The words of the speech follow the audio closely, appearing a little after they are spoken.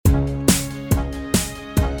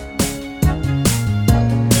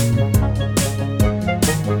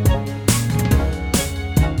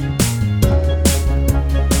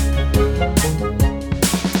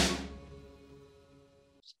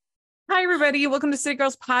everybody. Welcome to City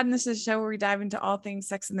Girls Pod. And this is a show where we dive into all things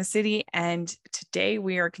Sex in the City. And today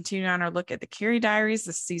we are continuing on our look at the Carrie Diaries.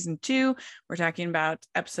 This is season 2. We're talking about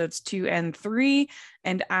episodes 2 and 3.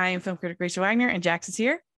 And I am film critic Rachel Wagner, and Jax is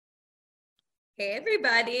here. Hey,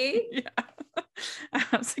 everybody. Yeah.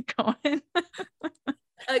 How's it going?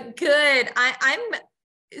 Good. I'm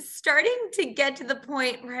starting to get to the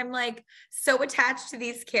point where I'm like so attached to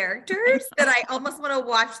these characters that I almost want to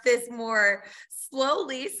watch this more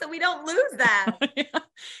slowly so we don't lose that.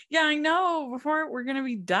 Yeah, I know. Before we're going to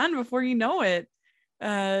be done before you know it.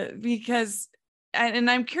 Because and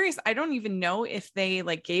I'm curious, I don't even know if they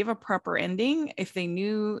like gave a proper ending, if they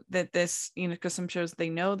knew that this, because some shows they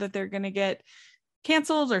know that they're going to get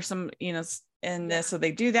canceled or some, so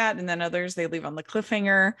they do that, and then others they leave on the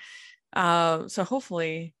cliffhanger. So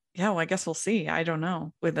hopefully, well, I guess we'll see. I don't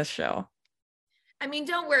know with this show. I mean,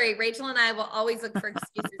 don't worry. Rachel and I will always look for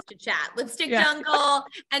excuses to chat. Lipstick Jungle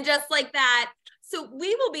and just like that. So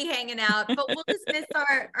we will be hanging out, but we'll just miss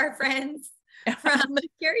our friends from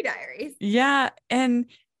Carrie Diaries. Yeah. And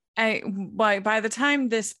by the time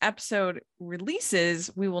this episode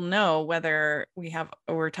releases, we will know whether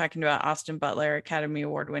we're talking about Austin Butler, Academy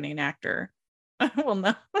Award winning actor. We'll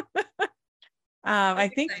know. I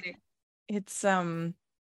think exciting.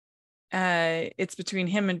 It's between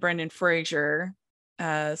him and Brendan Fraser.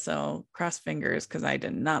 So cross fingers, because I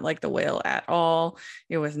did not like The Whale at all.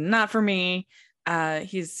 It was not for me.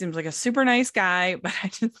 He seems like a super nice guy, but I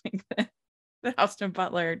just think that Austin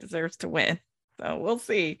Butler deserves to win. So we'll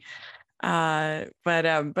see.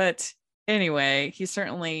 But anyway, he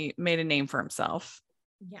certainly made a name for himself.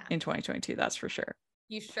 In 2022, that's for sure.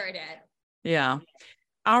 You sure did. Yeah.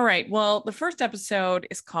 All right. Well, the first episode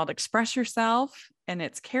is called Express Yourself, and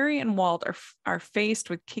it's Carrie and Walt are faced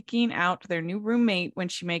with kicking out their new roommate when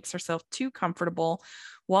she makes herself too comfortable.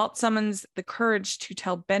 Walt summons the courage to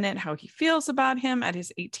tell Bennett how he feels about him at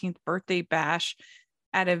his 18th birthday bash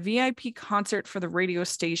at a VIP concert for the radio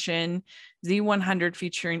station Z100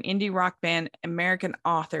 featuring indie rock band American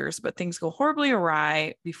Authors, but things go horribly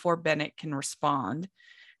awry before Bennett can respond.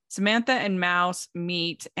 Samantha and Mouse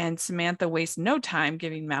meet, and Samantha wastes no time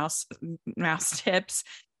giving Mouse tips.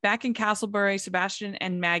 Back in Castleberry, Sebastian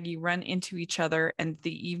and Maggie run into each other, and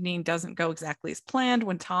the evening doesn't go exactly as planned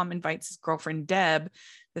when Tom invites his girlfriend Deb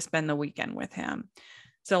to spend the weekend with him.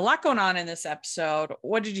 So a lot going on in this episode.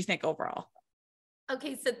 What did you think overall?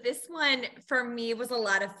 Okay, so this one for me was a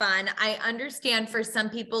lot of fun. I understand for some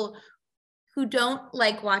people who don't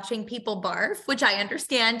like watching people barf, which I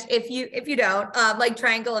understand if you don't, like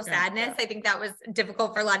Triangle of Sadness. Yeah. I think that was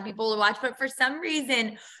difficult for a lot of people to watch, but for some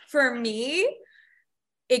reason, for me,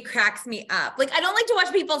 it cracks me up. Like, I don't like to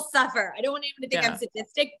watch people suffer. I don't want anyone to think I'm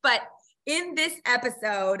sadistic, but in this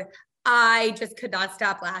episode, I just could not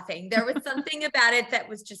stop laughing. There was something about it that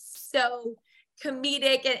was just so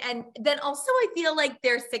comedic, and then also I feel like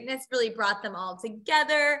their sickness really brought them all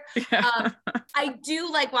together. I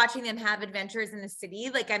do like watching them have adventures in the city.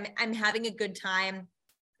 Like I'm having a good time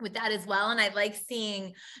with that as well, and I like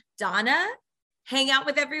seeing Donna hang out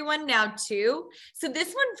with everyone now too. So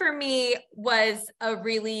this one for me was a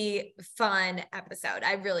really fun episode.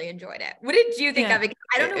 I really enjoyed it. What did you think of it?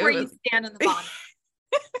 I don't know where you stand on the bottom.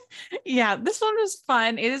 Yeah, this one was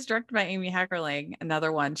fun. It is directed by Amy Heckerling,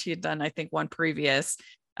 another one. She had done, I think, one previous,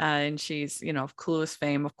 and she's, of Clueless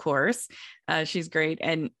fame, of course. She's great.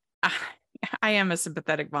 And I am a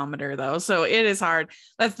sympathetic vomiter, though, so it is hard.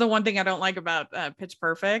 That's the one thing I don't like about Pitch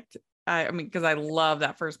Perfect. I mean, because I love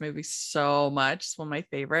that first movie so much. It's one of my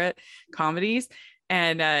favorite comedies.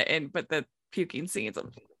 But the puking scenes,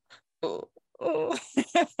 I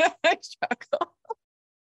struggle.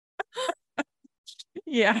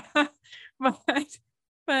 Yeah,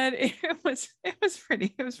 but it was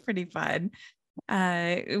pretty fun.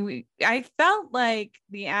 I felt like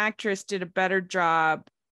the actress did a better job,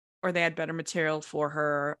 or they had better material for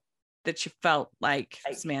her, that she felt like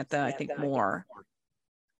Samantha, I think, more.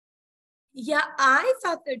 Yeah, I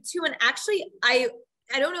thought so too. And actually, I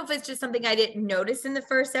don't know if it's just something I didn't notice in the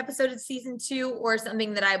first episode of season 2 or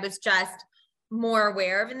something that I was just more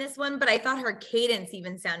aware of in this one, but I thought her cadence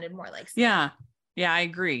even sounded more like Samantha. Yeah, I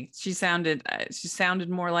agree. She sounded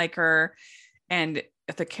more like her, and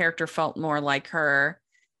the character felt more like her.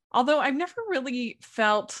 Although I've never really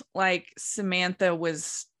felt like Samantha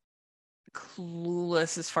was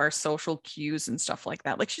clueless as far as social cues and stuff like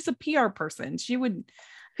that. Like, she's a PR person.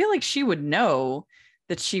 I feel like she would know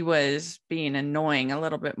that she was being annoying a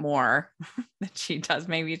little bit more than she does.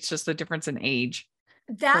 Maybe it's just a difference in age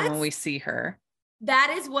when we see her.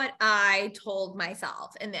 That is what I told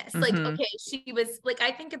myself in this. Like, okay, she was like,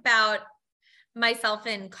 I think about myself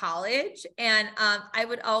in college, and I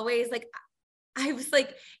would always like, I was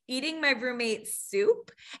like eating my roommate's soup.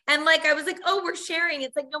 And like, I was like, oh, we're sharing.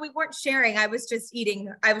 It's like, no, we weren't sharing. I was just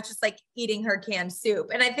like eating her canned soup.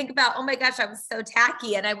 And I think about, oh my gosh, I was so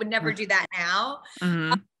tacky and I would never do that now.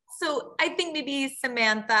 Mm-hmm. So I think maybe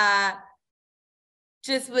Samantha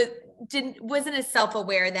just wasn't as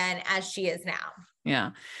self-aware then as she is now.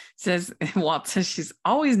 Yeah. Says Walt says she's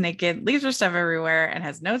always naked, leaves her stuff everywhere, and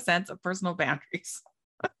has no sense of personal boundaries.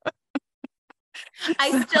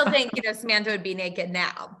 I still think, Samantha would be naked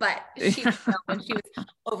now, but she was when she was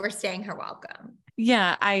overstaying her welcome.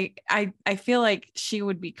 Yeah, I feel like she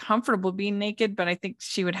would be comfortable being naked, but I think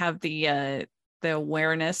she would have the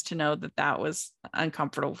awareness to know that was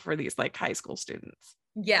uncomfortable for these like high school students.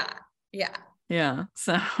 Yeah. Yeah. Yeah.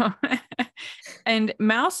 So and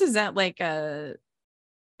Mouse is at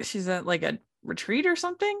she's at like a retreat or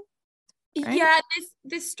something. Right? Yeah,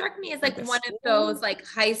 this struck me as like one of those like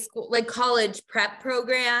high school, like college prep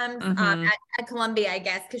programs at Columbia, I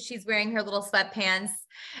guess, because she's wearing her little sweatpants.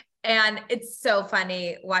 And it's so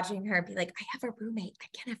funny watching her be like, I have a roommate. I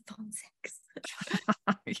can't have phone sex.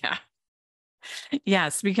 Yeah.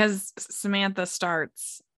 Yes, because Samantha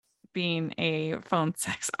starts being a phone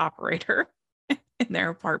sex operator in their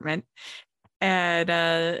apartment.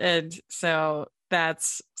 And so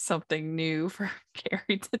that's something new for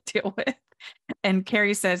Carrie to deal with. And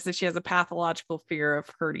Carrie says that she has a pathological fear of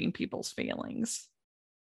hurting people's feelings.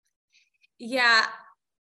 Yeah,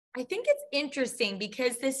 I think it's interesting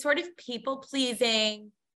because this sort of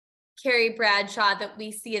people-pleasing Carrie Bradshaw that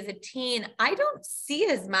we see as a teen, I don't see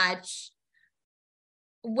as much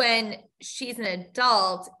when she's an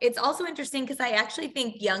adult. It's also interesting because I actually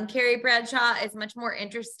think young Carrie Bradshaw is much more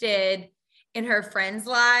interested in her friends'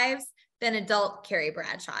 lives than adult Carrie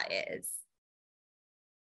Bradshaw is.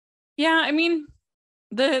 Yeah, I mean,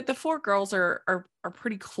 the four girls are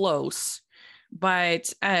pretty close,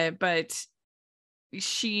 but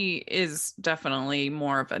she is definitely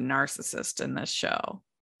more of a narcissist in this show.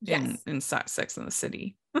 Yes. in Sex and the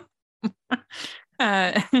City.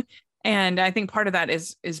 And I think part of that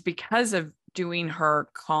is because of doing her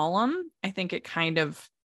column. I think it kind of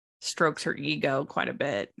strokes her ego quite a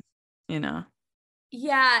bit, Yeah,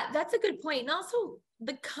 that's a good point. And also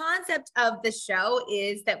the concept of the show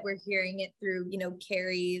is that we're hearing it through,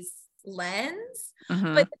 Carrie's lens,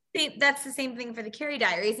 but that's the same thing for the Carrie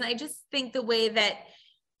Diaries. And I just think the way that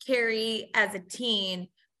Carrie as a teen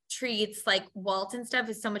treats like Walt and stuff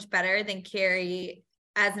is so much better than Carrie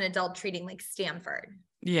as an adult treating like Stanford.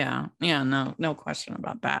 Yeah. No question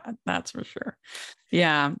about that. That's for sure.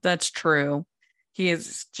 Yeah, that's true. He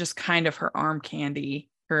is just kind of her arm candy,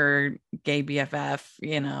 her gay BFF,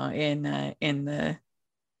 in the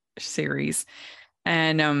series.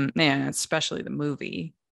 And especially the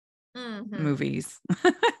movies.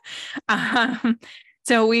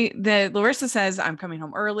 So Larissa says, I'm coming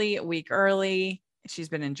home early, a week early. She's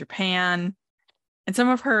been in Japan. And some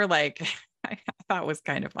of her, like, I thought was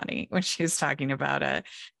kind of funny when she was talking about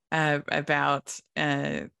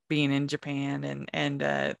being in Japan and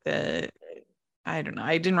I don't know.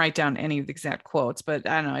 I didn't write down any of the exact quotes, but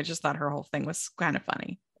I don't know. I just thought her whole thing was kind of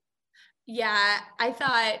funny. Yeah,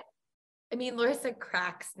 Larissa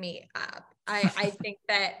cracks me up. I think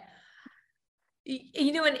that,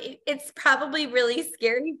 and it's probably really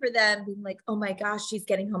scary for them being like, oh my gosh, she's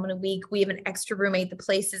getting home in a week. We have an extra roommate. The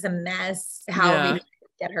place is a mess. How are we going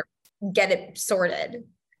to get it sorted?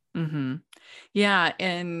 Mm-hmm. Yeah.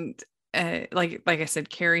 And like I said,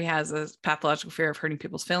 Carrie has a pathological fear of hurting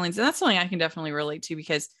people's feelings. And that's something I can definitely relate to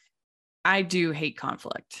because I do hate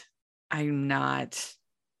conflict. I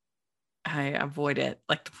avoid it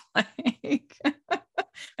like the plague.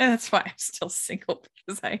 And that's why I'm still single,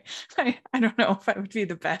 because I don't know if I would be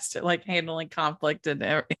the best at like handling conflict in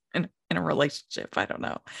a relationship. I don't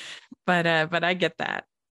know. But I get that.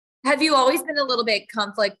 Have you always been a little bit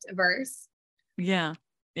conflict averse? Yeah,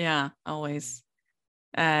 always.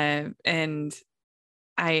 And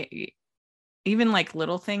I even like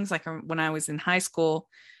little things, like when I was in high school,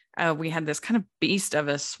 we had this kind of beast of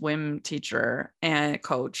a swim teacher and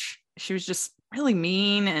coach. She was just really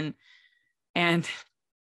mean and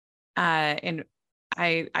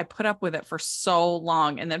I put up with it for so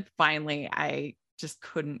long, and then finally I just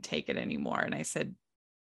couldn't take it anymore. And I said,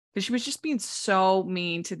 because she was just being so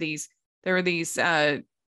mean to these. There were these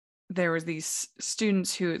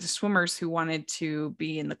students the swimmers who wanted to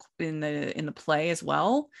be in the play as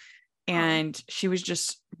well, and she was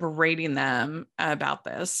just berating them about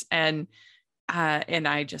this. And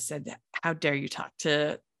I just said, how dare you talk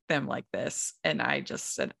to them like this? And I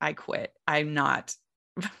just said, I quit. I'm not.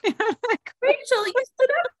 Rachel, you stood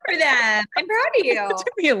up for them. I'm proud of you. It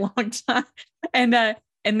took me a long time. And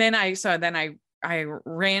And then I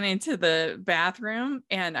ran into the bathroom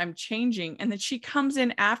and I'm changing. And then she comes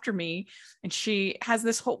in after me and we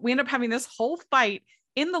end up having this whole fight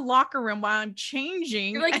in the locker room while I'm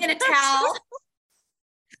changing. You're like in a towel.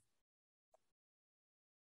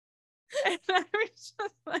 And I was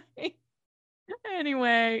just like,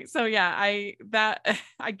 anyway, so yeah, I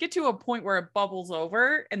get to a point where it bubbles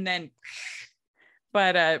over and then,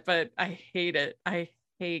 but I hate it.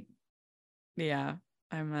 Yeah,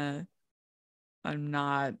 I'm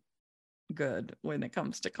not good when it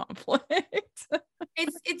comes to conflict.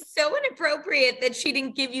 It's so inappropriate that she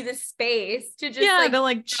didn't give you the space to just change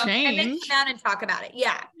and then come out and talk about it.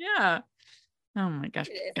 Yeah. Yeah. Oh my gosh.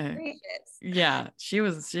 Yeah, she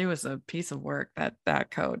was a piece of work,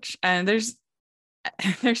 that coach. And there's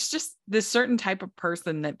just this certain type of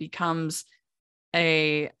person that becomes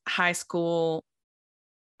a high school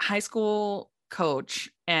coach,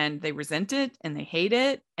 and they resent it and they hate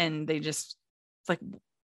it, and they just, it's like,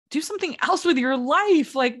 do something else with your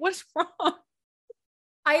life. Like, what's wrong?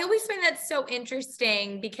 I always find that so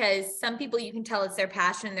interesting because some people, you can tell it's their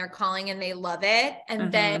passion, their calling, and they love it. And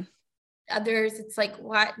then others, it's like,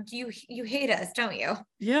 what do you hate us, don't you?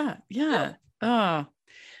 Yeah. Oh,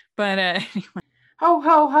 but anyway. Ho,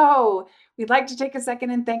 ho, ho. We'd like to take a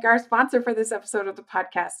second and thank our sponsor for this episode of the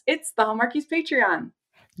podcast. It's the Hallmarkies Patreon.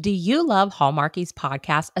 Do you love Hallmarkies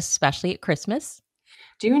podcast, especially at Christmas?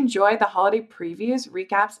 Do you enjoy the holiday previews,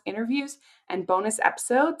 recaps, interviews, and bonus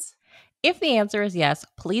episodes? If the answer is yes,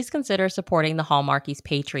 please consider supporting the Hallmarkies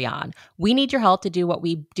Patreon. We need your help to do what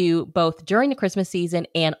we do both during the Christmas season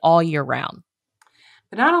and all year round.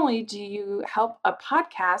 But not only do you help a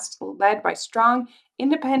podcast led by strong,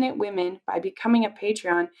 independent women by becoming a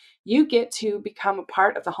Patreon, you get to become a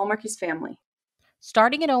part of the Hallmarkies family.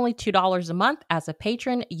 Starting at only $2 a month as a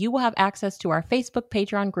patron, you will have access to our Facebook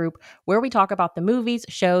Patreon group where we talk about the movies,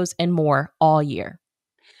 shows, and more all year.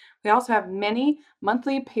 We also have many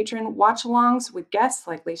monthly patron watch-alongs with guests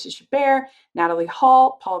like Lacey Chabert, Natalie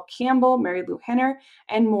Hall, Paul Campbell, Mary Lou Henner,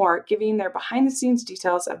 and more, giving their behind-the-scenes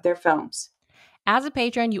details of their films. As a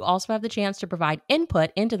patron, you also have the chance to provide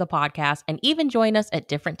input into the podcast and even join us at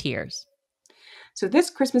different tiers. So this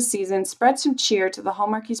Christmas season, spread some cheer to the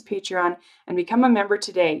Hallmarkies Patreon and become a member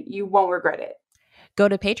today. You won't regret it. Go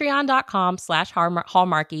to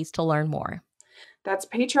patreon.com/Hallmarkies to learn more. That's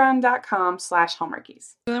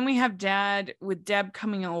patreon.com/Hallmarkies. So then we have Dad with Deb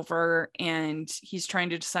coming over, and he's trying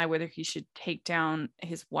to decide whether he should take down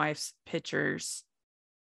his wife's pictures.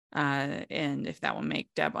 And if that will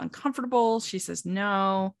make Deb uncomfortable. She says,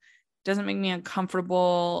 no, doesn't make me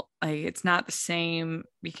uncomfortable. Like, it's not the same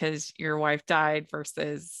because your wife died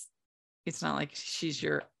versus it's not like she's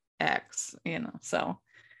your ex, so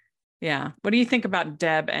yeah. What do you think about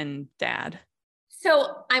Deb and Dad?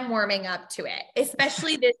 So I'm warming up to it,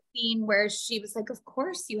 especially this scene where she was like, of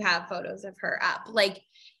course you have photos of her up. Like,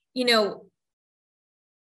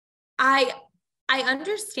 I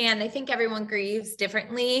understand. I think everyone grieves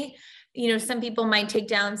differently. Some people might take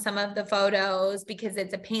down some of the photos because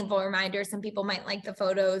it's a painful reminder. Some people might like the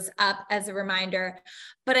photos up as a reminder,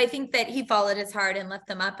 but I think that he followed his heart and left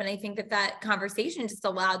them up. And I think that conversation just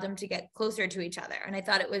allowed them to get closer to each other. And I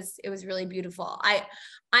thought it was really beautiful.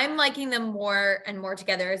 I'm liking them more and more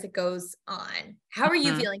together as it goes on. How are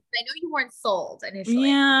you feeling? I know you weren't sold initially.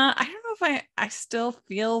 Yeah. I don't know if I still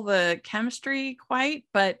feel the chemistry quite,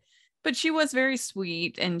 but she was very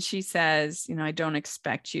sweet, and she says, I don't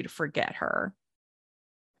expect you to forget her.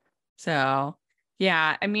 So,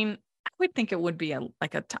 yeah, I mean, I would think it would be a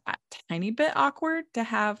tiny bit awkward to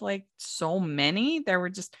have like so many. There were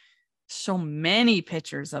just so many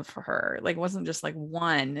pictures of her. Like, it wasn't just like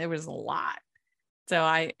one, it was a lot. So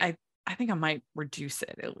I think I might reduce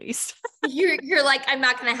it at least. You're like, I'm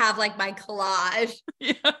not going to have like my collage.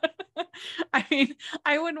 Yeah. I mean,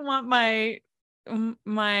 I wouldn't want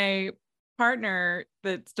my partner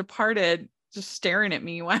that's departed just staring at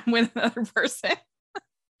me while I'm with another person.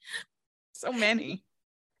 So many.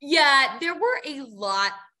 Yeah, there were a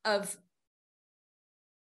lot of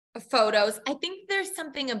photos. I think there's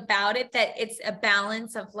something about it that it's a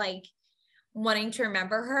balance of like wanting to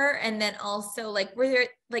remember her, and then also like where there,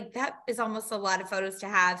 like, that is almost a lot of photos to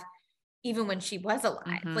have even when she was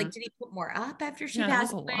alive. Like, did he put more up after she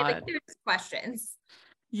passed away? Like, there's questions.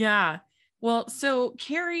 Yeah. Well, so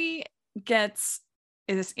Carrie gets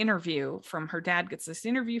this interview from her dad, gets this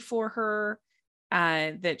interview for her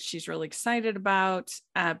that she's really excited about,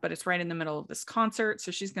 but it's right in the middle of this concert.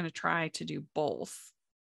 So she's going to try to do both.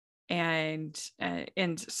 And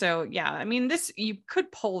so, yeah, I mean, you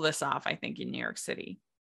could pull this off, I think, in New York City.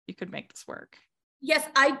 You could make this work. Yes,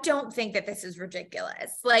 I don't think that this is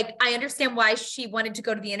ridiculous. Like, I understand why she wanted to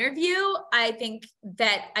go to the interview. I think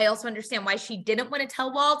that I also understand why she didn't want to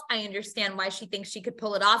tell Walt. I understand why she thinks she could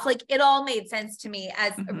pull it off. Like, it all made sense to me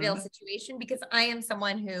as a real situation, because I am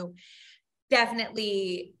someone who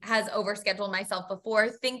definitely has overscheduled myself before,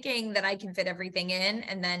 thinking that I can fit everything in,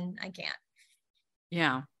 and then I can't.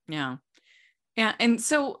 Yeah. Yeah. Yeah. And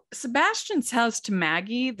so Sebastian says to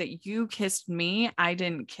Maggie that you kissed me, I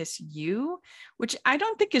didn't kiss you, which I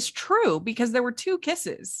don't think is true, because there were two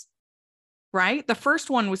kisses, right? The first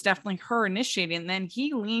one was definitely her initiating, and then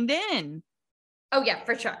he leaned in. Oh yeah,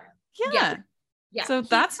 for sure. Yeah. Yeah. So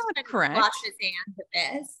that's not correct. Wash his hands of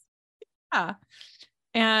this. Yeah.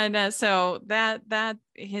 And so that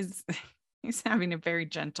his he's having a very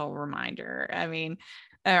gentle reminder. I mean,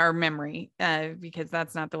 or memory, because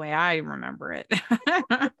that's not the way I remember it. Had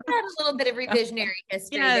a little bit of revisionary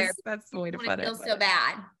history there. Yes, that's the way to put it. Feels so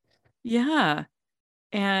bad. Yeah.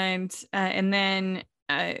 And then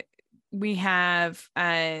we have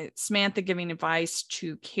Samantha giving advice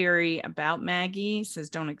to Carrie about Maggie.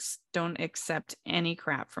 Says don't accept any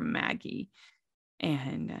crap from Maggie.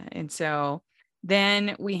 And so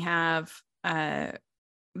then we have that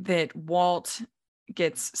Walt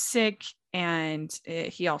gets sick, and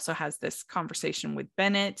he also has this conversation with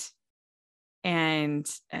Bennett, and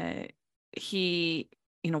he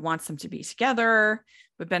wants them to be together,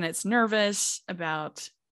 but Bennett's nervous about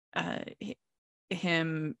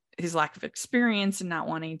his lack of experience and not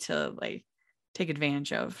wanting to like take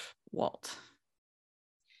advantage of Walt.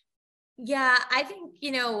 Yeah, I think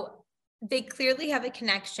they clearly have a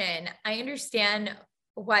connection. I understand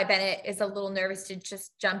why Bennett is a little nervous to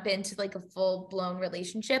just jump into like a full-blown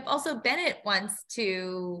relationship. Also, Bennett wants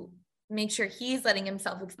to make sure he's letting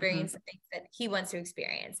himself experience the things that he wants to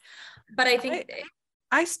experience. But I think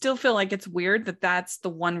I still feel like it's weird that that's the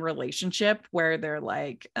one relationship where they're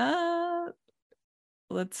like,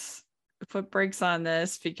 let's put brakes on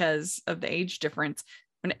this because of the age difference,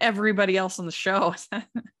 when everybody else on the show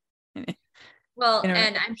well,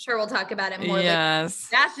 and I'm sure we'll talk about it more later.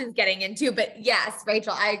 Sebastian's getting into, but yes,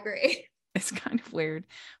 Rachel, I agree. It's kind of weird,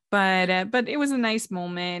 but it was a nice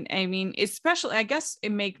moment. I mean, especially, I guess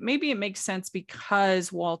maybe it makes sense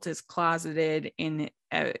because Walt is closeted in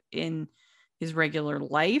his regular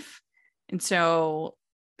life, and so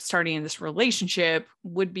starting in this relationship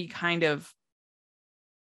would be kind of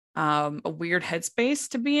a weird headspace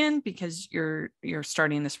to be in, because you're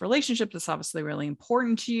starting this relationship that's obviously really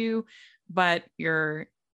important to you, but you're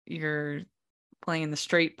playing the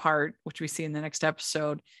straight part, which we see in the next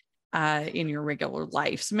episode, in your regular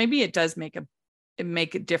life. So maybe it does make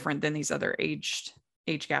it different than these other age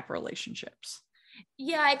gap relationships.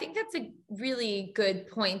 Yeah, I think that's a really good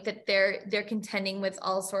point, that they're contending with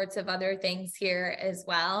all sorts of other things here as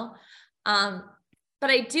well. But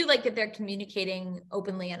I do like that they're communicating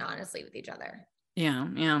openly and honestly with each other.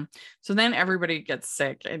 Yeah. So then everybody gets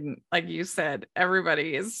sick, and like you said,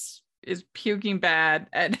 everybody is puking bad,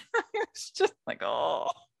 and it's just like, oh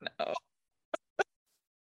no.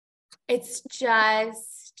 It's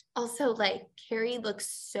just also like Carrie looks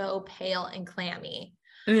so pale and clammy.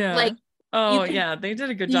 Yeah. Like, oh yeah, they did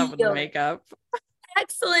a good job with the makeup.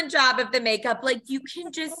 Excellent job of the makeup. Like, you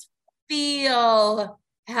can just feel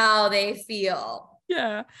how they feel.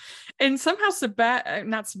 Yeah. And somehow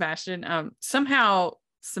somehow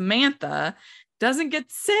Samantha doesn't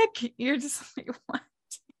get sick. You're just like, what?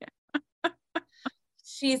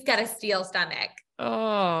 She's got a steel stomach.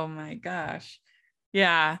 Oh my gosh.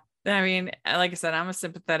 Yeah. I mean, like I said, I'm a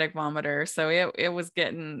sympathetic vomiter, so it was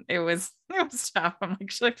tough. I'm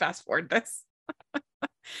like, should I fast forward this?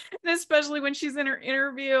 And especially when she's in her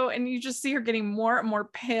interview and you just see her getting more and more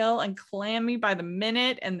pale and clammy by the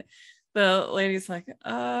minute, and the lady's like,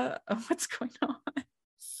 what's going on?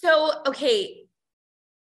 So, okay,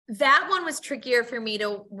 that one was trickier for me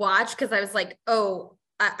to watch, because I was like, oh,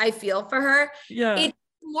 I feel for her. Yeah. It's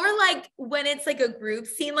more like when it's like a group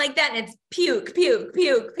scene like that, and it's puke, puke,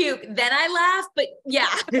 puke, puke. Then I laugh, but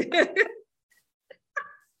yeah.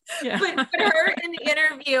 Yeah. But her in the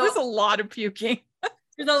interview, there's a lot of puking.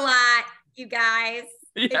 There's a lot, you guys.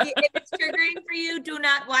 Yeah. If it's triggering for you, do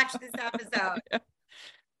not watch this episode.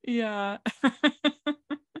 Yeah.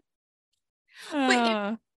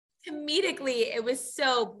 But comedically, it was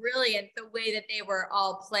so brilliant the way that they were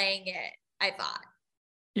all playing it, I thought.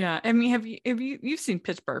 Yeah. I mean, you've seen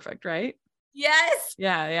Pitch Perfect, right? Yes.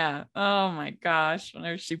 Yeah. Oh my gosh.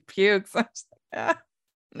 Whenever she pukes, I'm just like,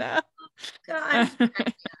 no. God.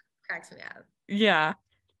 Cracks me up. Yeah.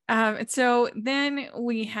 And so then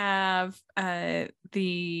we have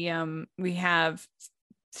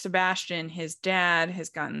Sebastian, his dad, has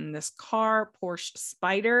gotten this car, Porsche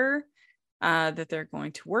Spider, that they're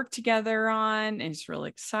going to work together on, and he's really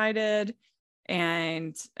excited.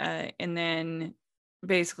 And then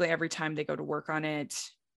basically every time they go to work on it,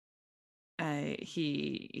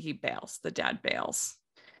 he bails. The dad bails.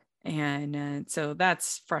 And so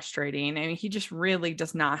that's frustrating. I mean, he just really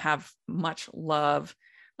does not have much love,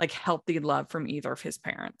 like healthy love, from either of his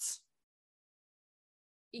parents.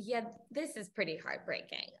 Yeah, this is pretty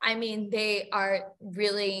heartbreaking. I mean, they are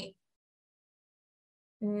really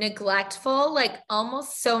neglectful, like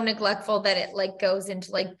almost so neglectful that it like goes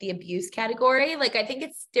into like the abuse category. Like, I think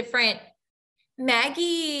it's different.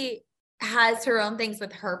 Maggie has her own things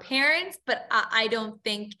with her parents, but I don't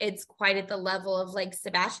think it's quite at the level of like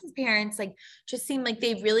Sebastian's parents. Like, just seem like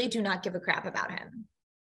they really do not give a crap about him.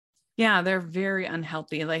 Yeah, they're very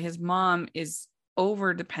unhealthy. Like, his mom is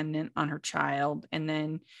over dependent on her child, and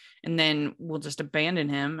then will just abandon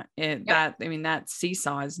him. That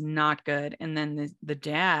seesaw is not good. And then the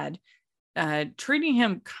dad treating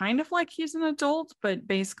him kind of like he's an adult, but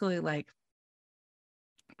basically like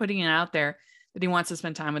putting it out there that he wants to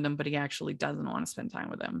spend time with him, but he actually doesn't want to spend time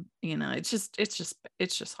with him. You know, it's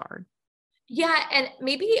just hard. Yeah, and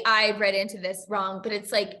maybe I read into this wrong, but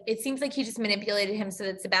it's like, it seems like he just manipulated him so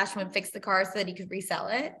that Sebastian would fix the car so that he could resell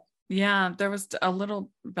it. Yeah, there was a little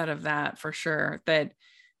bit of that for sure. That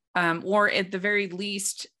or at the very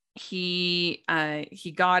least, he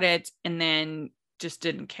got it and then just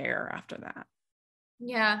didn't care after that.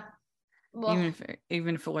 Yeah. Well,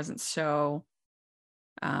 even if it wasn't so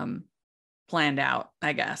planned out,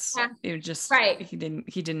 I guess. Yeah. It was just right. He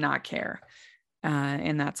did not care.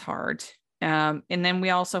 And that's hard. And then we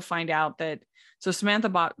also find out that Samantha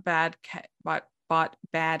bought bad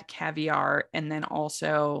caviar, and then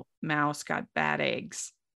also Mouse got bad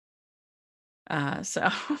eggs. So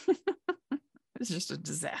it's just a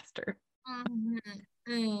disaster. Mm-hmm.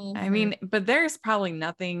 Mm-hmm. I mean, but there's probably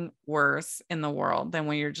nothing worse in the world than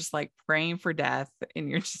when you're just like praying for death and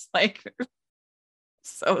you're just like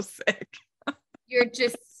so sick. You're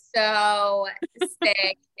just so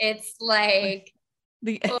sick. It's like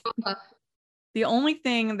the only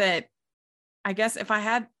thing that I guess if I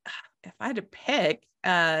had to pick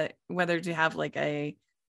whether to have like a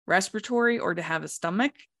respiratory or to have a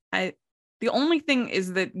stomach, the only thing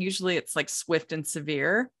is that usually it's like swift and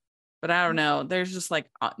severe, but I don't know. There's just like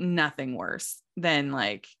nothing worse than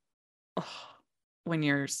like when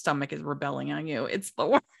your stomach is rebelling on you. It's the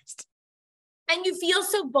worst. And you feel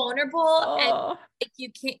so vulnerable, and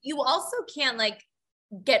like you also can't like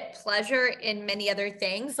get pleasure in many other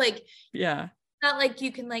things. Like, yeah. Not like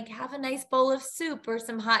you can like have a nice bowl of soup or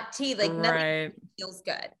some hot tea. Like, nothing feels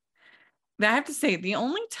good. I have to say, the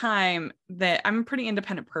only time that I'm a pretty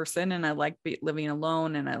independent person and I like living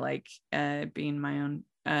alone and I like being my own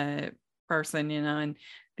person, you know, and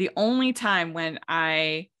the only time when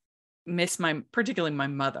I miss particularly my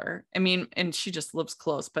mother, I mean, and she just lives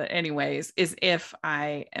close, but anyways, is if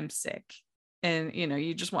I am sick and, you know,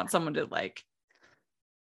 you just want someone to like,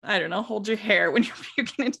 I don't know, hold your hair when you're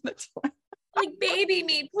puking into the toilet. Like, baby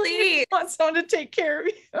me, please. I want someone to take care of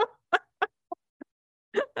you.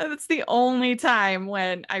 That's the only time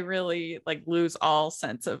when I really like lose all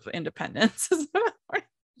sense of independence.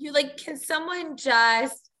 You like, can someone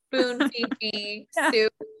just spoon feed me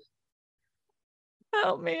soup?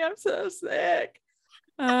 Help me, I'm so sick.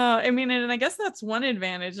 I mean, and I guess that's one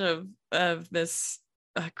advantage of this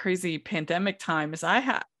crazy pandemic time is I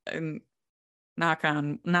have, knock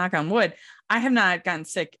on wood, I have not gotten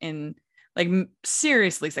sick in like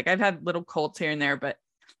seriously sick. I've had little colds here and there, but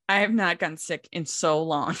I have not gotten sick in so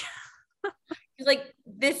long. You're like,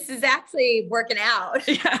 this is actually working out.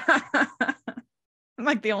 Yeah. I'm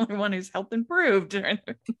like the only one whose health improved. You're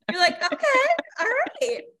like, okay, all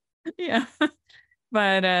right. Yeah.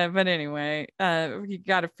 But anyway, you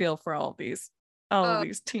got to feel for all these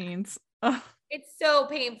teens. Oh. It's so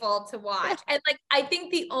painful to watch. And like, I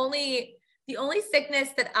think the only sickness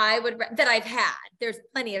that I've had, there's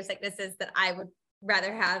plenty of sicknesses that I would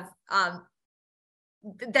rather have,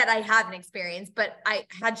 that I haven't experienced, but I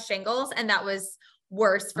had shingles and that was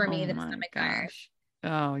worse for me than stomach virus.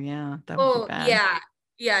 Oh yeah. That would be bad. Yeah.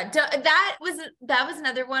 Yeah. That was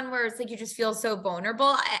another one where it's like, you just feel so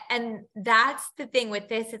vulnerable. And that's the thing with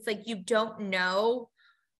this. It's like, you don't know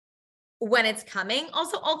when it's coming.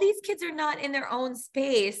 Also, all these kids are not in their own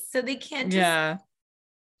space, so they can't just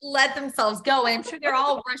let themselves go. And I'm sure they're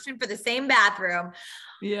all rushing for the same bathroom.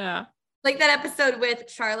 Yeah. Like that episode with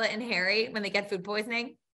Charlotte and Harry when they get food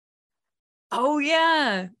poisoning. Oh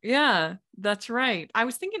yeah. Yeah, that's right. I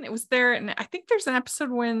was thinking it was there. And I think there's an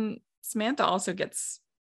episode when Samantha also gets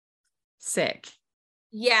sick.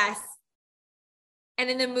 Yes. And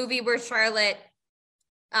in the movie where Charlotte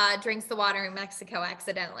drinks the water in Mexico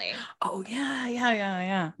accidentally. Oh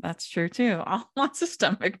yeah. That's true too. All lots of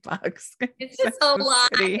stomach bugs. It's just a lot.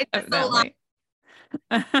 City, It's just a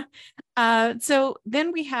lot. So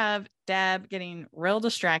then we have Deb getting real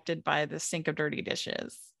distracted by the sink of dirty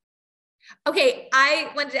dishes. Okay, I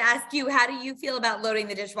wanted to ask you, how do you feel about loading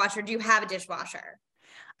the dishwasher? Do you have a dishwasher?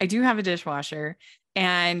 I do have a dishwasher,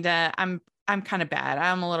 and I'm kind of bad.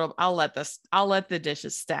 I'll let the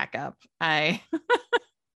dishes stack up. You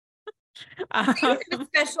don't have a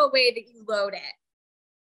special way that you load it.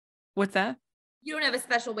 What's that? You don't have a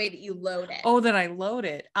special way that you load it. Oh, that I load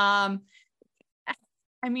it.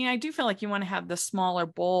 I mean, I do feel like you want to have the smaller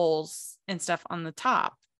bowls and stuff on the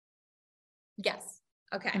top. Yes.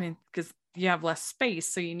 Okay. I mean, because you have less space,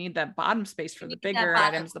 so you need that bottom space for the bigger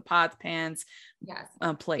items, the pots, pans, yes,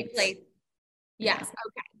 plates. Yes. Yeah.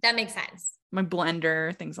 Okay. That makes sense. My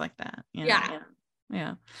blender, things like that.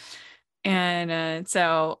 Yeah. And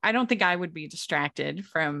so I don't think I would be distracted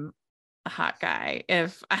from a hot guy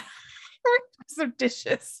if I some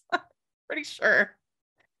dishes. Pretty sure.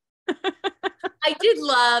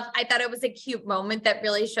 I thought it was a cute moment that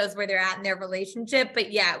really shows where they're at in their relationship.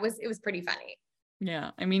 But yeah, it was pretty funny.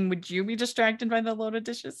 Yeah. I mean, would you be distracted by the load of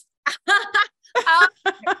dishes?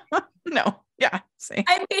 No. Yeah. Same.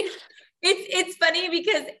 I mean, it's funny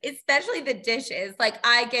because especially the dishes, like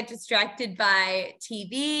I get distracted by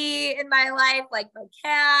TV in my life, like my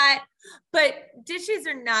cat, but dishes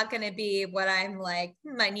are not going to be what I'm like,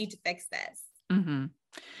 I need to fix this. Mm-hmm.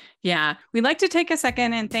 Yeah. We'd like to take a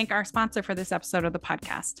second and thank our sponsor for this episode of the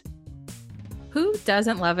podcast. Who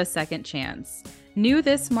doesn't love a second chance? New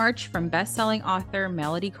this March from best-selling author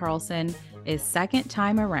Melody Carlson is Second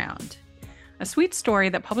Time Around, a sweet story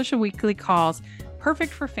that Publisher Weekly calls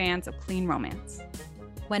perfect for fans of clean romance.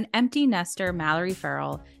 When empty nester Mallory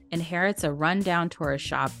Farrell inherits a rundown tourist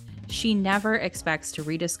shop, she never expects to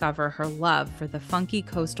rediscover her love for the funky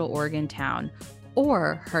coastal Oregon town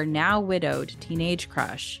or her now widowed teenage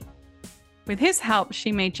crush. With his help,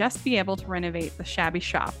 she may just be able to renovate the shabby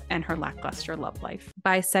shop and her lackluster love life.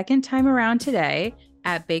 Buy Second Time Around today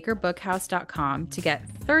at bakerbookhouse.com to get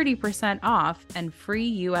 30% off and free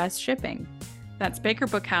U.S. shipping. That's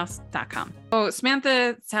bakerbookhouse.com. Oh,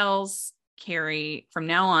 Samantha tells Carrie, from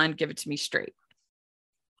now on, give it to me straight.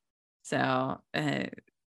 So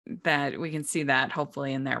that we can see that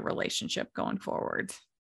hopefully in their relationship going forward,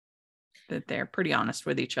 that they're pretty honest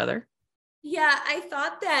with each other. Yeah, I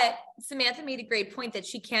thought that Samantha made a great point that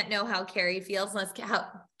she can't know how Carrie feels unless how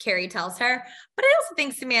Carrie tells her. But I also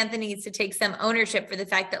think Samantha needs to take some ownership for the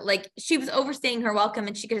fact that like she was overstaying her welcome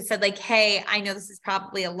and she could have said like, hey, I know this is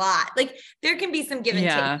probably a lot. Like there can be some give and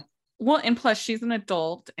take. Well, and plus she's an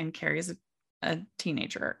adult and Carrie's a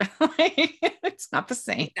teenager. It's not the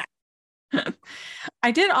same. I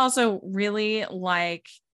did also really like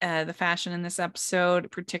the fashion in this episode,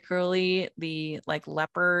 particularly the like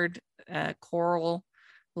coral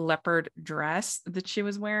leopard dress that she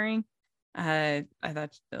was wearing. I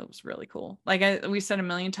thought that was really cool. Like we said a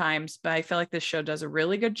million times, but I feel like this show does a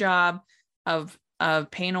really good job of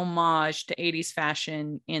paying homage to 80s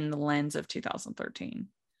fashion in the lens of 2013.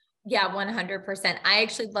 Yeah, 100%. I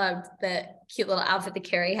actually loved the cute little outfit that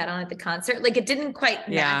Carrie had on at the concert. Like it didn't quite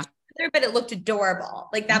match her, but it looked adorable.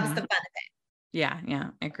 Like that was the fun of it. Yeah,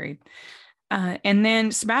 agreed. And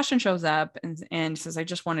then Sebastian shows up and says, I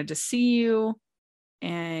just wanted to see you.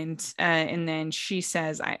 And then she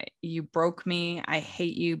says, you broke me. I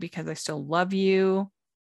hate you because I still love you.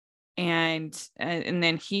 And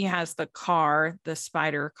then he has the car, the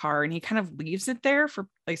spider car, and he kind of leaves it there for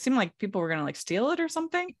like, seemed like people were going to like steal it or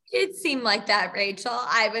something. It seemed like that, Rachel.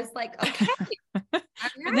 I was like, okay.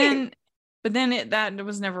 But then that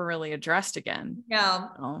was never really addressed again.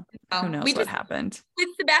 No. Who knows what happened? With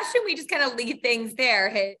Sebastian, we just kind of leave things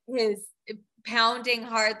there. His pounding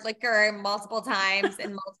hard liquor multiple times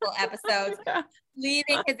in multiple episodes,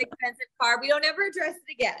 leaving his expensive car. We don't ever address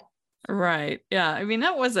it again. Right. Yeah. I mean,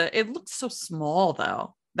 it looked so small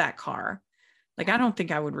though, that car. Like, I don't think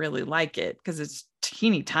I would really like it because it's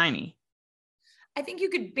teeny tiny. I think you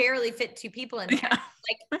could barely fit two people in there,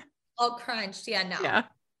 like all crunched. Yeah, no. Yeah.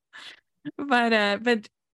 But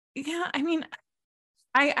yeah, I mean,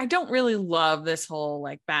 I don't really love this whole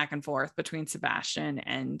like back and forth between Sebastian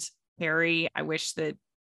and Carrie. I wish that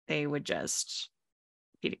they would just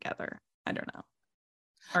be together. I don't know.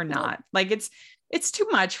 Or not. Like it's too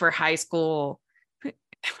much for high school. I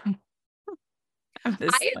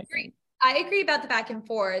agree about the back and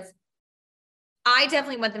forth. I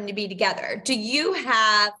definitely want them to be together. Do you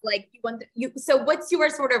have like so what's your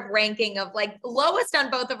sort of ranking of like lowest on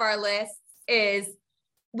both of our lists is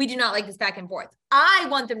we do not like this back and forth. I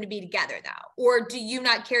want them to be together though. Or do you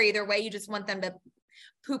not care either way? You just want them to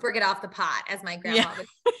poop or get off the pot, as my grandma would.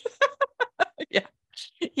 Yeah.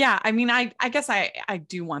 Yeah. I mean, I guess I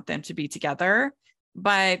do want them to be together,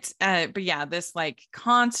 but yeah, this like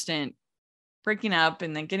constant breaking up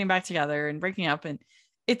and then getting back together and breaking up, and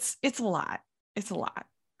it's a lot. It's a lot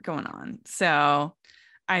going on. So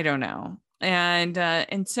I don't know.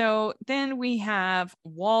 And so then we have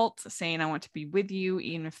Walt saying, I want to be with you,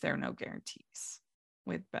 even if there are no guarantees,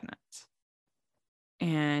 with Bennett.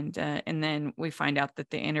 And then we find out that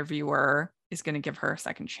the interviewer is going to give her a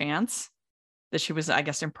second chance, that she was, I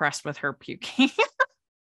guess, impressed with her puking.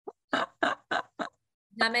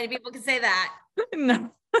 Not many people can say that.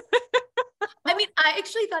 No. I mean, I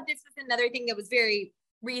actually thought this was another thing that was very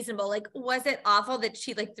reasonable. Like, was it awful that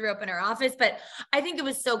she like threw up in her office? But I think it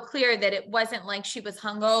was so clear that it wasn't like she was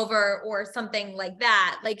hungover or something like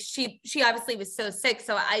that. Like she obviously was so sick.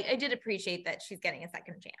 So I did appreciate that she's getting a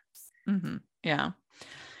second chance. Mm-hmm. Yeah.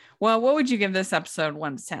 Well, what would you give this episode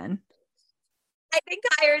 1 to 10? I think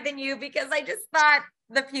higher than you, because I just thought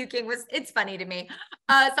the puking it's funny to me.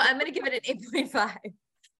 So I'm going to give it an 8.5.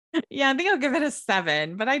 Yeah, I think I'll give it a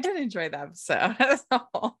 7, but I did enjoy the episode.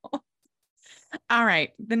 All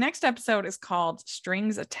right. The next episode is called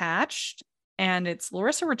Strings Attached, and it's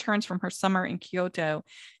Larissa returns from her summer in Kyoto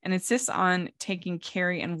and insists on taking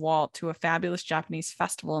Carrie and Walt to a fabulous Japanese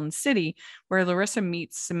festival in the city, where Larissa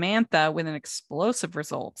meets Samantha with an explosive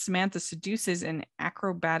result. Samantha seduces an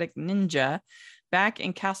acrobatic ninja. Back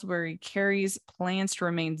in Castleberry, Carrie's plans to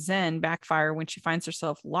remain zen backfire when she finds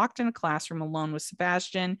herself locked in a classroom alone with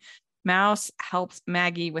Sebastian. Mouse helps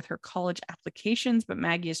Maggie with her college applications, but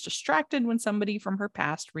Maggie is distracted when somebody from her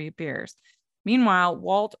past reappears. Meanwhile,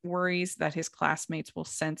 Walt worries that his classmates will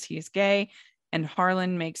sense he is gay, and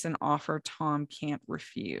Harlan makes an offer Tom can't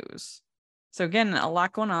refuse. So again, a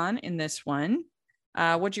lot going on in this one.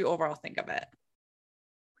 What'd you overall think of it?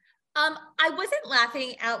 I wasn't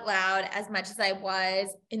laughing out loud as much as I was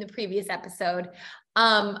in the previous episode.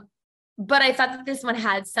 But I thought that this one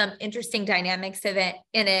had some interesting dynamics in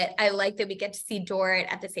it. I like that we get to see Dorrit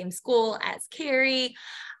at the same school as Carrie.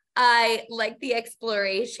 I like the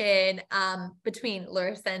exploration between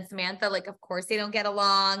Larissa and Samantha. Like, of course, they don't get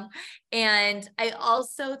along. And I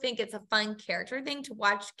also think it's a fun character thing to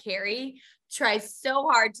watch Carrie try so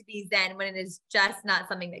hard to be zen when it is just not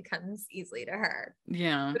something that comes easily to her.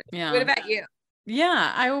 Yeah. Yeah. What about you?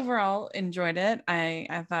 Yeah, I overall enjoyed it.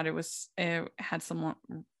 I thought it had some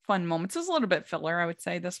fun moments. It was a little bit filler, I would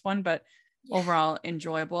say, this one, but overall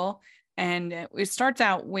enjoyable. And it starts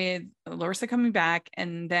out with Larissa coming back,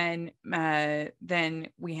 and then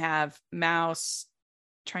we have Mouse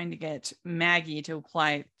trying to get Maggie to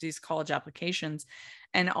apply these college applications,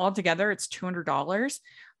 and altogether it's $200.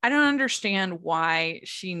 I don't understand why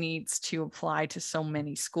she needs to apply to so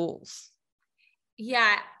many schools.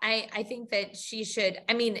 Yeah, I think that she should.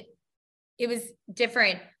 I mean, it was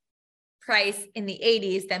different price in the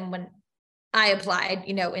 80s than when I applied,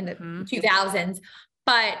 in the 2000s,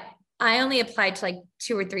 but I only applied to like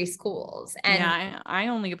 2 or 3 schools. And yeah, I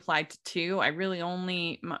only applied to 2. I really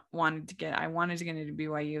only wanted to get into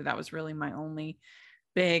BYU. That was really my only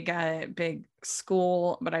big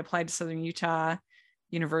school, but I applied to Southern Utah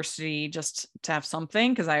University just to have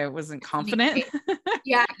something, because I wasn't confident.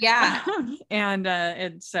 Yeah.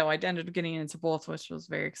 And so I ended up getting into both, which was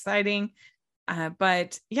very exciting.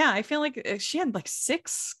 But yeah, I feel like she had like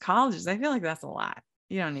 6 colleges. I feel like that's a lot.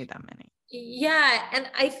 You don't need that many. Yeah. And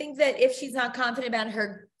I think that if she's not confident about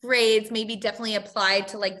her grades, maybe definitely apply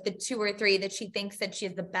to like the 2 or 3 that she thinks that she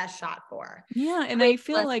has the best shot for. Yeah. And I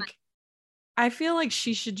feel like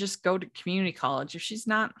she should just go to community college if she's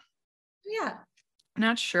not. Yeah.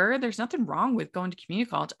 Not sure. There's nothing wrong with going to community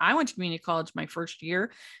college. I went to community college my first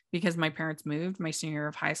year because my parents moved my senior year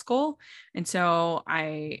of high school. And so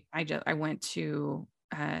I went to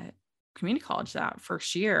community college that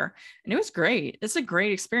first year, and it was great. It's a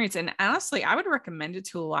great experience. And honestly, I would recommend it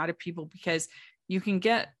to a lot of people, because you can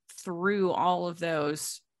get through all of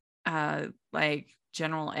those like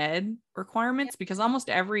general ed requirements, because almost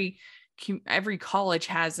every college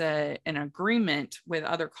has an agreement with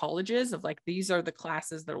other colleges of like, these are the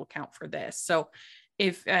classes that will count for this. So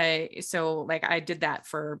if like I did that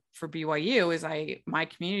for BYU, is my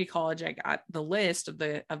community college, I got the list of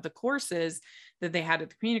the courses that they had at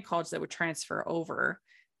the community college that would transfer over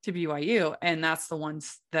to BYU, and that's the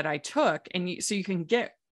ones that I took. And so you can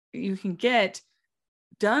get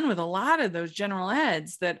done with a lot of those general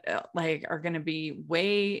eds that like are going to be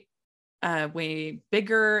way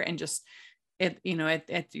bigger, and just at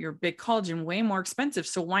your big college, and way more expensive.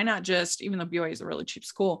 So why not just, even though BYU is a really cheap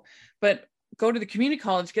school, but go to the community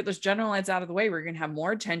college, get those general eds out of the way. We're going to have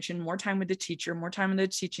more attention, more time with the teacher, more time with the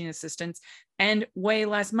teaching assistants, and way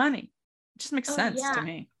less money. It just makes sense to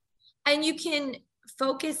me. And you can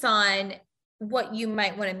focus on what you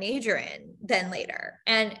might want to major in then later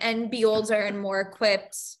and be older and more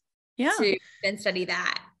equipped to then study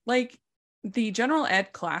that. Like the general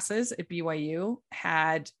ed classes at BYU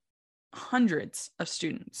had hundreds of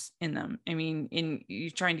students in them. I mean, in you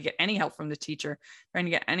trying to get any help from the teacher, trying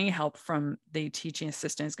to get any help from the teaching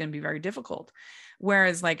assistant is going to be very difficult.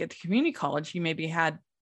 Whereas like at the community college, you maybe had,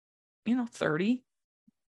 30.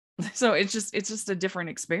 So it's just a different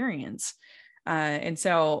experience. And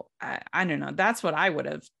so I don't know. That's what I would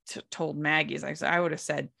have told Maggie. I would have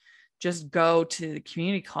said, just go to the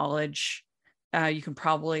community college. You can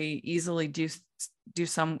probably easily do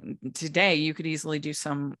some today. You could easily do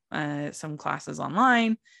some classes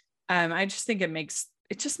online. I just think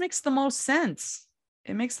it just makes the most sense.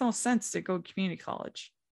 It makes the most sense to go to community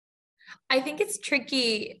college. I think it's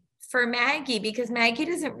tricky for Maggie because Maggie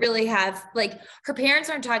doesn't really have, like, her parents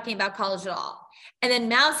aren't talking about college at all. And then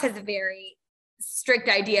Mouse has a very strict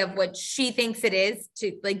idea of what she thinks it is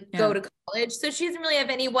to go to college. So she doesn't really have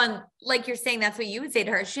anyone, like you're saying, that's what you would say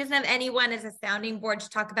to her. She doesn't have anyone as a sounding board to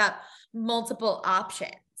talk about multiple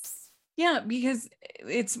options. Yeah, because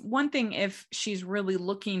it's one thing if she's really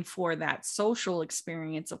looking for that social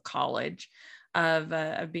experience of college,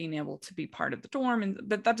 of being able to be part of the dorm,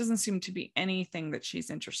 but that doesn't seem to be anything that she's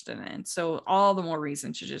interested in. So all the more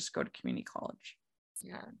reason to just go to community college.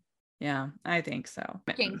 Yeah, I think so.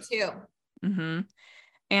 Too. Mm-hmm.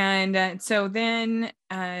 And so then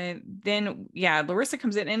Larissa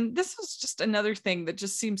comes in, and this is just another thing that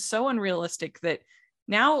just seems so unrealistic that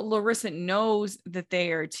now Larissa knows that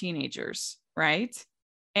they are teenagers, right?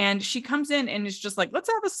 And she comes in and is just like, let's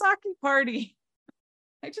have a sake party.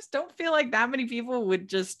 I just don't feel like that many people would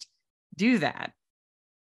just do that.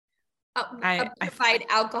 Provide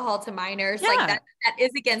alcohol to minors, like that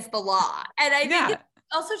is against the law. And I think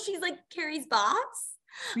also she's like Carrie's boss.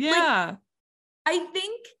 Yeah. Like,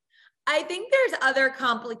 I think there's other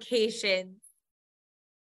complications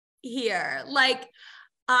here. Like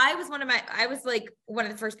I was like one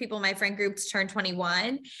of the first people in my friend group to turn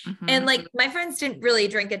 21. Mm-hmm. And like my friends didn't really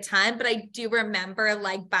drink a ton, but I do remember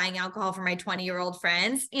like buying alcohol for my 20-year-old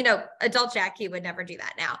friends. Adult Jackie would never do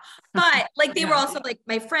that now, but like they were also like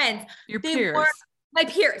my friends. Your peers. My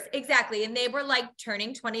peers, exactly. And they were like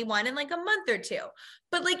turning 21 in like a month or two.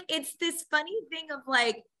 But like it's this funny thing of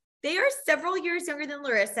like they are several years younger than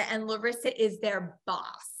Larissa, and Larissa is their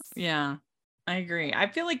boss. Yeah, I agree. I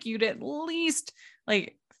feel like you'd at least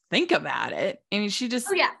like think about it. I mean, she just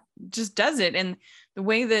does it. And the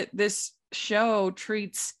way that this show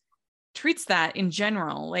treats that in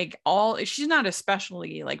general, like she's not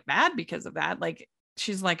especially like bad because of that. Like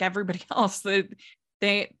she's like everybody else.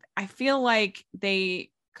 I feel like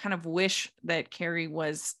they kind of wish that Carrie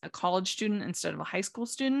was a college student instead of a high school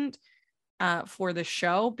student for the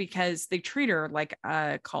show, because they treat her like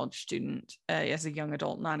a college student as a young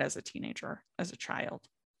adult, not as a teenager, as a child.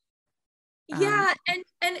 Yeah.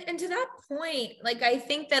 And to that point, like, I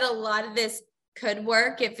think that a lot of this could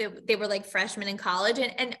work if they were like freshmen in college.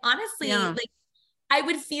 And honestly, like I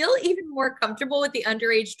would feel even more comfortable with the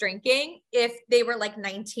underage drinking if they were like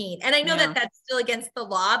 19. And I know that that's still against the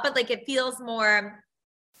law, but like, it feels more,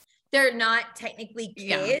 they're not technically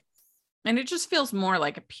kids. Yeah. And it just feels more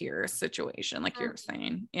like a peer situation, like you're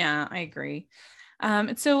saying. Yeah, I agree.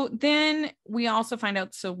 And so then we also find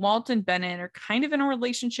out, so Walt and Bennett are kind of in a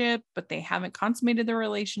relationship, but they haven't consummated their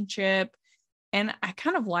relationship. And I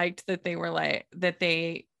kind of liked that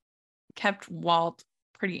they kept Walt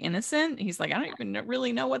pretty innocent. He's like, I don't even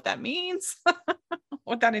really know what that means,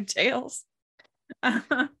 what that entails. I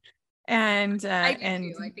think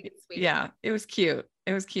it's sweet. Yeah, it was cute.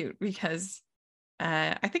 It was cute because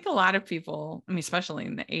I think a lot of people, I mean, especially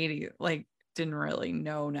in the 80s, like didn't really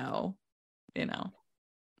know,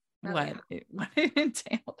 what it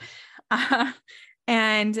entailed.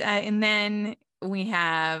 And then we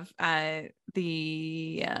have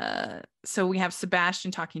so we have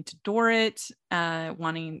Sebastian talking to Dorrit,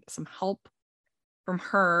 wanting some help from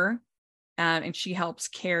her. And she helps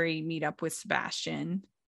Carrie meet up with Sebastian.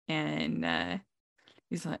 And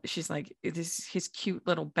she's like, his cute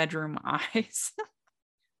little bedroom eyes.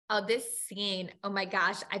 Oh, this scene. Oh my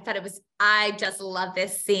gosh. I just love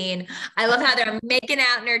this scene. I love how they're making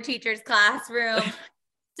out in her teacher's classroom.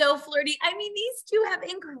 So flirty. I mean, these two have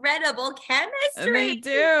incredible chemistry. They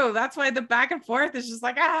do. That's why the back and forth is just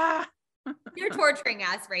like, You're torturing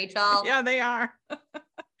us, Rachel. Yeah, they are.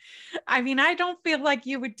 I mean, I don't feel like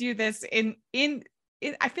you would do this in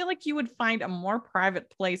I feel like you would find a more private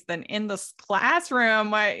place than in this classroom,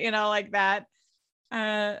 like that.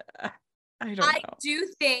 I don't know. I do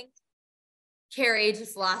think Carrie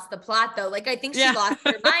just lost the plot though. Like, I think she Yeah. lost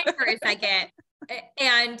her mind for a second.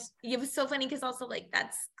 And it was so funny because also like,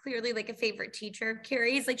 that's clearly like a favorite teacher of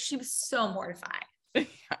Carrie's. Like, she was so mortified. It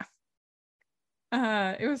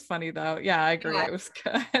was funny though. Yeah, I agree. Yeah. It was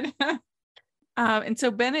good. And so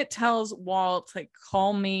Bennett tells Walt, like,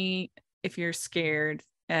 call me if you're scared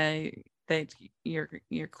that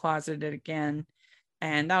you're closeted again.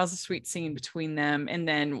 And that was a sweet scene between them. And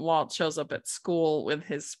then Walt shows up at school with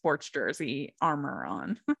his sports jersey armor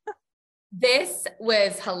on. This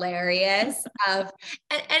was hilarious.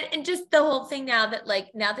 And just the whole thing now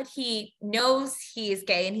that he knows he's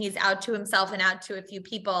gay and he's out to himself and out to a few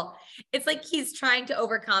people, it's like he's trying to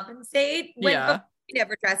overcompensate when before he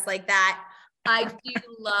never dressed like that. I do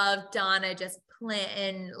love Donna just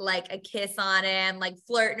planting like a kiss on him, like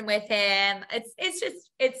flirting with him.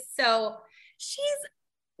 She's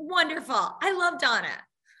wonderful. I love Donna.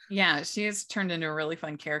 Yeah, she has turned into a really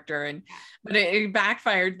fun character, but it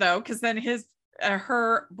backfired though, because then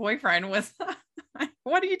her boyfriend was,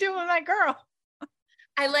 what are you doing with that girl?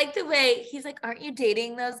 I like the way he's like, aren't you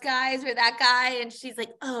dating those guys or that guy? And she's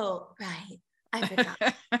like, oh, right. I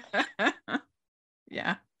forgot.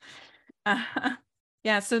 Yeah.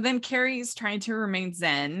 Yeah. So then Carrie's trying to remain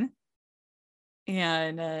zen,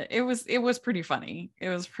 and it was pretty funny. It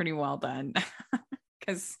was pretty well done.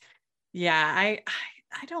 Because I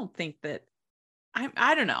don't think that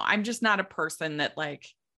I don't know. I'm just not a person that like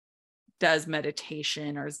does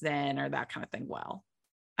meditation or zen or that kind of thing well.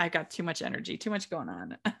 I got too much energy, too much going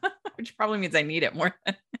on, which probably means I need it more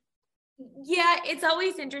than. Yeah, it's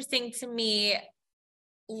always interesting to me,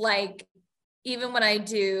 like, even when I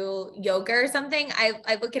do yoga or something,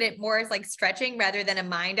 I look at it more as like stretching rather than a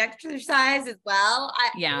mind exercise as well.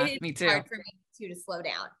 Me too. It's hard for me to slow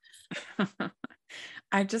down.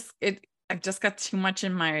 I've just got too much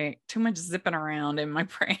zipping around in my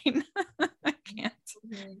brain. I can't.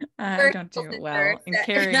 I don't do it well. And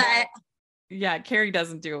Carrie, Carrie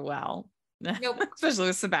doesn't do it well. Nope. Especially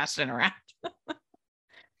with Sebastian around.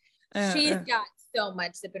 She's got so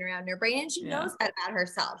much zipping around in her brain, and she knows that about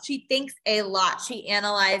herself. She thinks a lot. She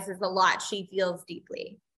analyzes a lot. She feels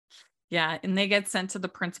deeply. Yeah, and they get sent to the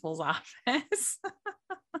principal's office.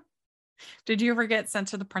 Did you ever get sent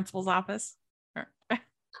to the principal's office?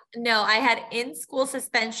 No, I had in-school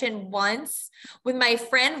suspension once with my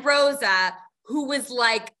friend Rosa, who was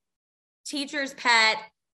like teacher's pet,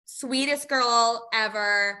 sweetest girl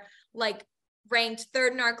ever, like ranked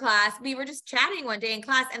third in our class. We were just chatting one day in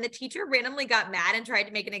class, and the teacher randomly got mad and tried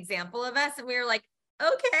to make an example of us. And we were like,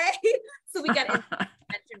 okay. So we got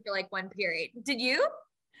suspension for like one period. Did you?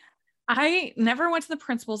 I never went to the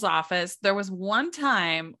principal's office. There was one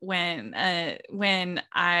time when I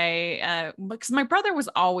because my brother was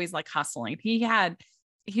always like hustling. He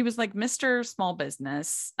was like Mr. Small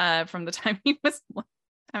Business from the time he was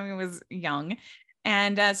young.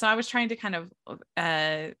 And so I was trying to kind of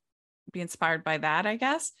be inspired by that, I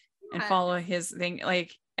guess, and follow his thing.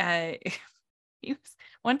 Like he was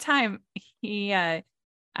one time they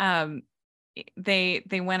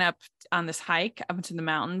went up on this hike up into the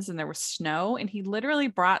mountains, and there was snow, and he literally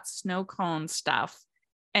brought snow cone stuff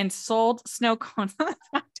and sold snow cones.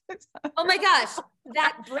 Oh my gosh,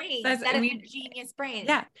 that brain, that is a genius brain.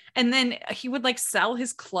 Yeah. And then he would like sell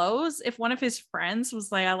his clothes. If one of his friends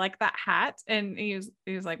was like, I like that hat, and he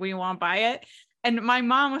was like, well, you want to buy it? And my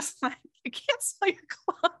mom was like, you can't sell your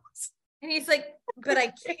clothes. And he's like, but I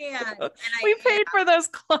can. And we paid for those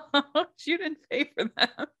clothes. You didn't pay for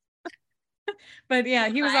them. But yeah,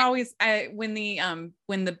 he was always when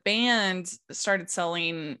the band started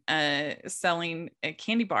selling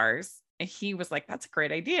candy bars, he was like, that's a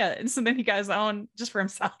great idea. And so then he got his own just for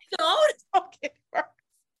himself.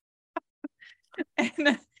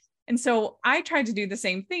 And so I tried to do the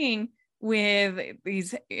same thing with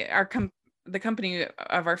these. The company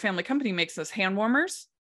of our family company makes us hand warmers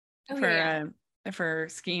for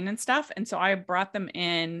skiing and stuff. And so I brought them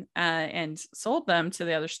in and sold them to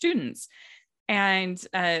the other students. And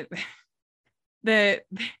the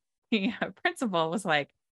principal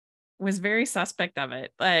was very suspect of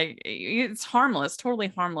it. Like, it's harmless, totally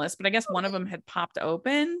harmless. But I guess one of them had popped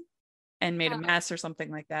open and made a mess or something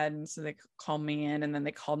like that. And so they called me in, and then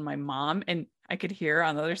they called my mom, and I could hear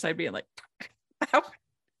on the other side being like,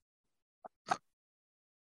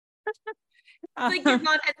 like your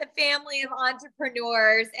mom has a family of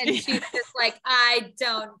entrepreneurs, and she's just like, I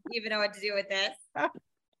don't even know what to do with this.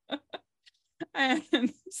 And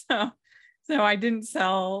so So I didn't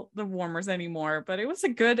sell the warmers anymore, but it was a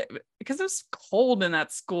good, because it was cold in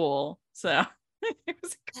that school. So it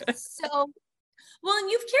was good. So, well,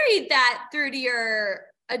 and you've carried that through to your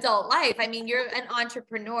adult life. I mean, you're an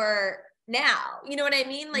entrepreneur now, you know what I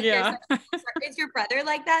mean? Like, Yeah. is your brother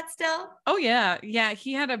like that still? Oh yeah. Yeah.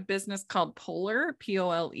 He had a business called Polar,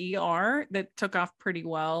 Poler, that took off pretty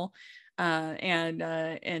well. He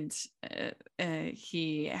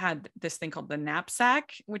had this thing called the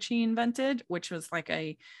knapsack, which he invented, which was like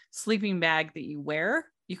a sleeping bag that you wear.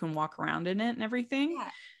 You can walk around in it and everything.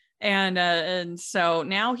 Yeah. And so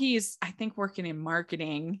now he's, I think, working in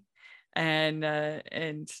marketing, and I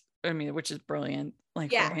mean, which is brilliant,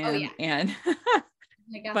 like, Yeah. for him. Oh, yeah. And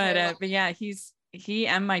but yeah, he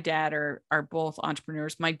and my dad are both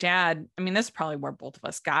entrepreneurs. My dad, I mean, this is probably where both of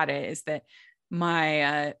us got it, is that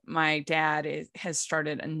my dad has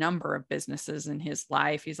started a number of businesses in his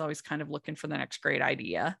life. He's always kind of looking for the next great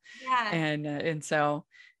idea. Yeah. And so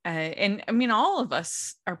and I mean, all of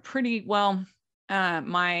us are pretty well.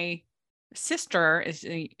 My sister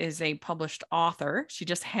is a published author. She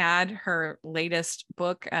just had her latest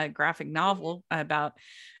book, a graphic novel about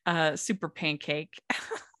Super Pancake.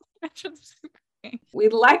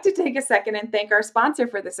 We'd like to take a second and thank our sponsor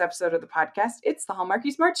for this episode of the podcast. It's the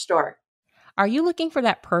Hallmarkies merch store. Are you looking for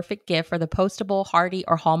that perfect gift for the postable, Hardy,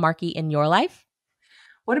 or Hallmarky in your life?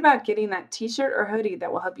 What about getting that t-shirt or hoodie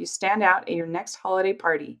that will help you stand out at your next holiday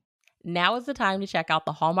party? Now is the time to check out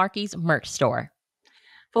the Hallmarkies merch store.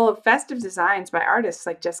 Full of festive designs by artists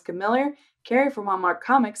like Jessica Miller, Carrie from Hallmark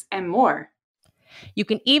Comics, and more. You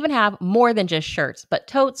can even have more than just shirts, but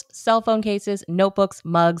totes, cell phone cases, notebooks,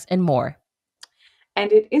 mugs, and more.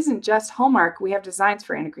 And it isn't just Hallmark. We have designs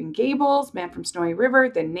for Anna Green Gables, Man from Snowy River,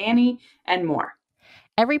 The Nanny, and more.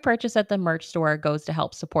 Every purchase at the merch store goes to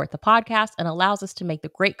help support the podcast and allows us to make the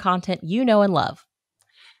great content you know and love.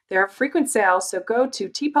 There are frequent sales, so go to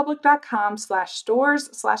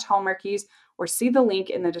tpublic.com/stores/Hallmarkies or see the link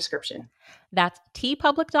in the description. That's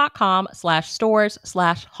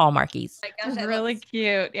tpublic.com/stores/Hallmarkies. It's really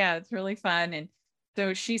cute. Yeah, it's really fun. And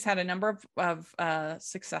so she's had a number of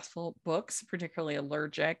successful books, particularly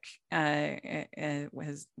Allergic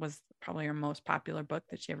was probably her most popular book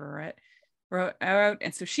that she ever wrote out.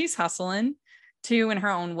 And so she's hustling too in her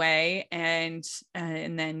own way. And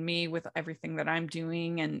then me with everything that I'm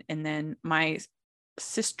doing. And then my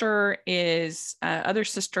sister other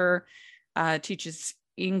sister teaches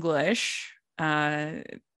English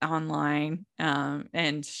online.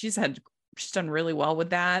 And she's done really well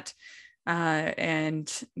with that. And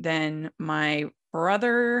then my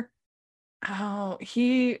brother,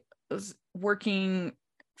 he was working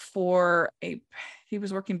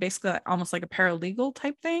basically almost like a paralegal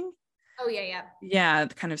type thing. Oh yeah. Yeah.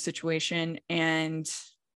 The kind of situation. And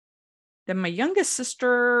then my youngest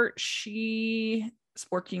sister, she is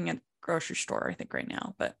working at a grocery store, I think, right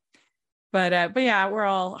now, but yeah, we're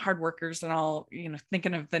all hard workers and all,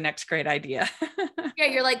 thinking of the next great idea. Yeah.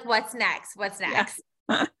 You're like, what's next? Yeah.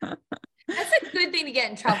 That's a good thing to get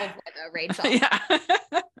in trouble for, though, Rachel. Yeah.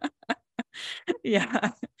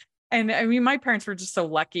 Yeah. And I mean, my parents were just so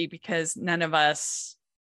lucky because none of us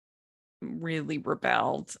really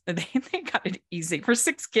rebelled. They got it easy for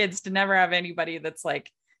 6 kids to never have anybody that's like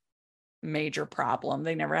major problem.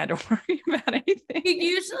 They never had to worry about anything.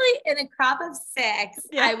 Usually in a crop of 6,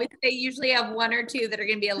 yeah. I would say usually have 1 or 2 that are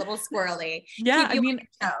going to be a little squirrely. Yeah. I mean,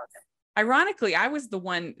 ironically, I was the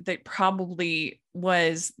one that probably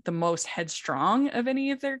was the most headstrong of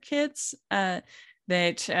any of their kids. That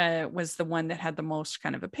was the one that had the most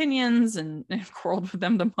kind of opinions and quarreled with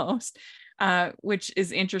them the most, which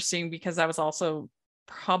is interesting because I was also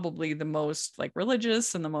probably the most like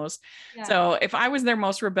religious and the most. Yeah. So if I was their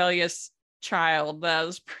most rebellious child, that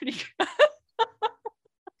was pretty good.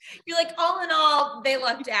 You're like, all in all, they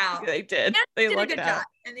lucked out. They did. They lucked out.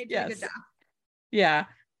 And they did a good job. Yeah.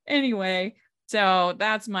 Anyway, so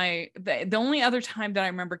that's the only other time that I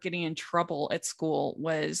remember getting in trouble at school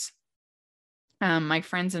was my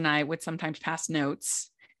friends and I would sometimes pass notes,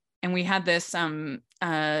 and we had this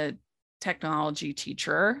technology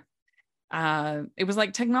teacher. It was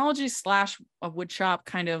like technology / a woodshop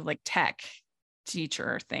kind of like tech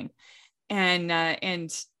teacher thing.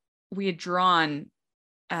 And we had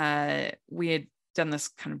done this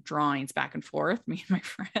kind of drawings back and forth, me and my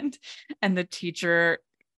friend, and the teacher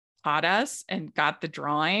taught us and got the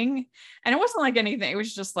drawing. And it wasn't like anything. It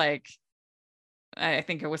was just like, I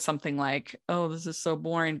think it was something like, oh, this is so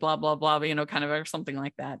boring, blah, blah, blah, kind of, or something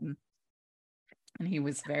like that. And he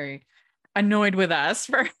was very annoyed with us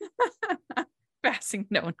for passing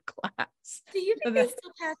note in class. Do you think they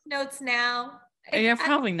still pass notes now? Yeah,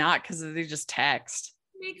 probably not, because they just text.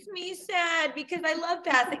 makes me sad because I love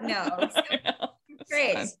passing notes.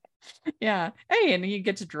 Great. Yeah. Hey, and you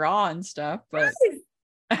get to draw and stuff, but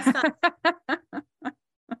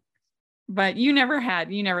but you never got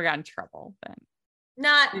in trouble then.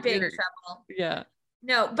 Not big trouble. Yeah.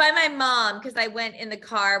 No, by my mom, because I went in the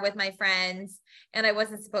car with my friends and I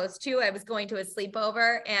wasn't supposed to. I was going to a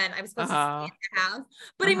sleepover and I was supposed to stay in the house.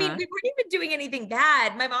 But I mean, we weren't even doing anything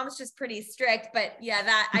bad. My mom's just pretty strict. But yeah,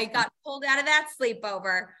 that I got pulled out of that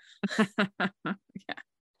sleepover. Yeah.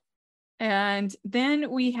 And then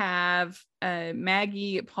we have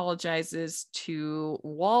Maggie apologizes to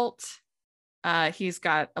Walt. He's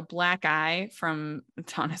got a black eye from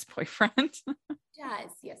Donna's boyfriend.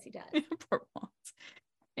 Yes, he does. Poor Walt.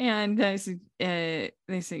 And they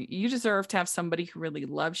say, you deserve to have somebody who really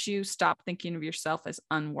loves you. Stop thinking of yourself as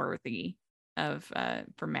unworthy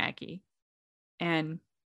for Maggie. And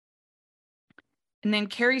then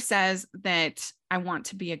Carrie says that I want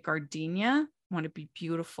to be a gardenia. I want to be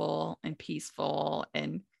beautiful and peaceful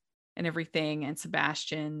and everything. And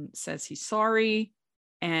Sebastian says he's sorry.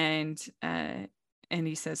 And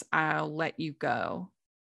he says, I'll let you go.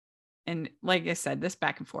 And like I said, this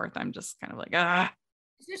back and forth, I'm just kind of like,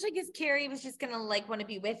 Especially because Carrie was just gonna like want to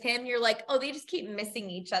be with him. You're like, oh, they just keep missing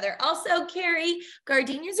each other. Also, Carrie,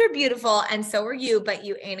 gardenias are beautiful, and so are you, but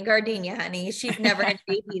you ain't a gardenia, honey. She's never gonna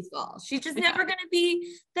be peaceful. She's just never gonna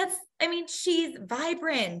be. She's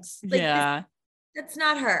vibrant. Like, that's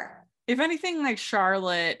not her. If anything, like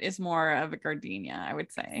Charlotte is more of a gardenia, I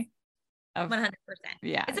would say. 100%.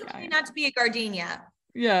 Yeah. It's okay not to be a gardenia.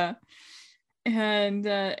 Yeah. And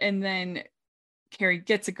then Carrie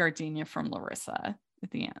gets a gardenia from Larissa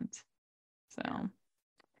at the end. So,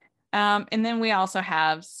 and then we also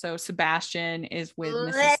have, Sebastian is with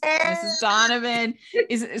Mrs. Donovan.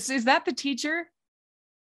 Is that the teacher?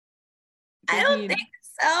 I don't think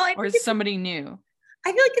so. Or is somebody new?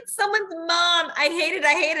 I feel like it's someone's mom. I hate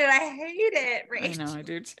it. Right? I know, I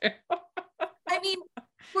do too. I mean,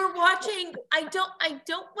 we're watching. I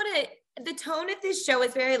don't want to. The tone of this show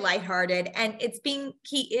is very lighthearted, and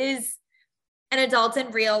he is an adult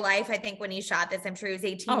in real life. I think when he shot this, I'm sure he was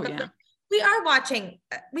 18. Oh, but yeah. we are watching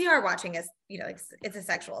as, it's a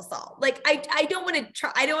sexual assault. Like, I don't want to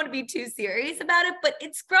try. I don't want to be too serious about it, but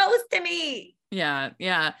it's gross to me. Yeah.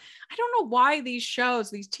 I don't know why these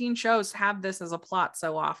teen shows have this as a plot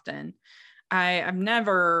so often. I've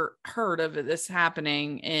never heard of this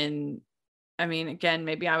happening again,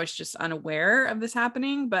 maybe I was just unaware of this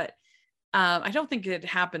happening, but I don't think it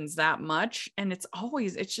happens that much. And it's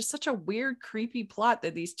just such a weird, creepy plot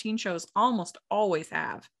that these teen shows almost always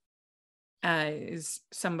have. Is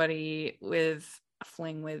somebody with a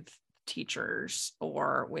fling with teachers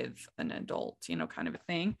or with an adult, kind of a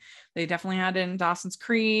thing. They definitely had it in Dawson's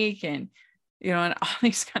Creek and, and all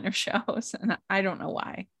these kind of shows. And I don't know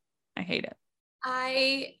why. I hate it.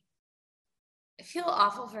 I feel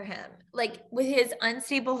awful for him, like with his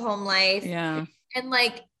unstable home life. Yeah. And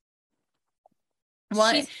like,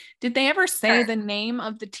 well, did they ever say the name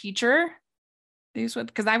of the teacher?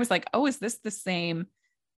 Because I was like, oh, is this the same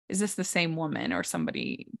woman or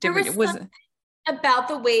somebody different? It was about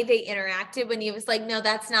the way they interacted when he was like, no,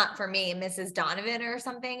 that's not for me, Mrs. Donovan or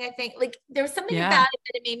something. I think like there was something about it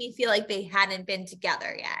that it made me feel like they hadn't been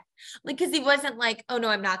together yet. Like, because he wasn't like, oh no,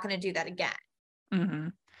 I'm not going to do that again. Mm-hmm.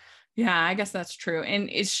 Yeah, I guess that's true. And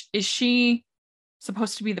is she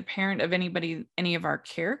supposed to be the parent of any of our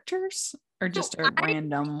characters, or just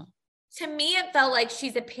random? To me, it felt like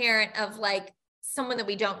she's a parent of like someone that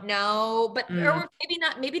we don't know, but or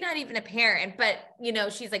maybe not even a parent, but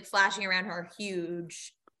she's like flashing around her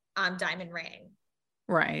huge diamond ring.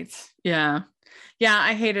 Right. Yeah.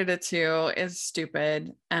 I hated it too. It's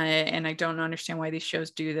stupid. And I don't understand why these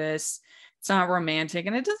shows do this. It's not romantic,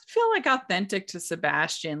 and it doesn't feel like authentic to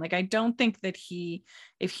Sebastian. Like, I don't think that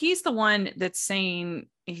if he's the one that's saying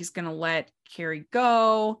he's going to let Carrie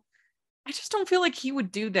go, I just don't feel like he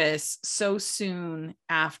would do this so soon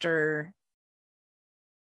after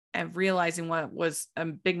realizing what was a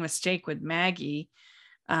big mistake with Maggie.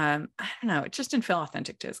 I don't know. It just didn't feel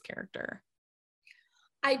authentic to his character.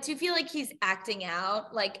 I do feel like he's acting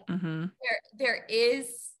out. Like there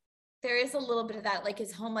is a little bit of that. Like,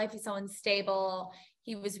 his home life is so unstable.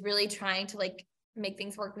 He was really trying to like make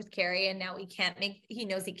things work with Carrie, and now he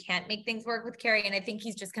knows he can't make things work with Carrie. And I think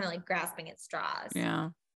he's just kind of like grasping at straws. Yeah.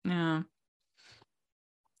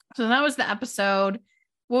 So that was the episode.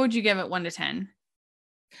 What would you give it 1 to 10?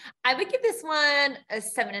 I would give this one a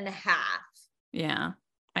 7.5. Yeah,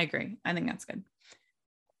 I agree. I think that's good.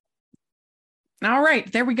 All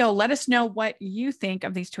right, there we go. Let us know what you think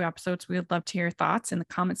of these 2 episodes. We would love to hear your thoughts in the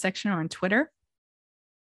comment section or on Twitter.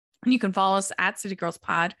 And you can follow us at City Girls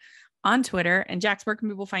Pod on Twitter. And Jax, where can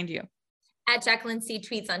people find you? At Jacqueline C.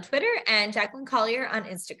 Tweets on Twitter and Jacqueline Collier on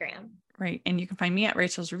Instagram. Right. And you can find me at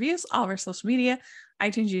Rachel's Reviews, all of our social media,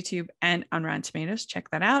 iTunes, YouTube, and on Rotten Tomatoes. Check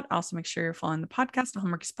that out. Also, make sure you're following the podcast, the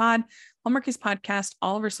Hallmarkies Pod, Hallmarkies Podcast,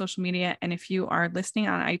 all of our social media. And if you are listening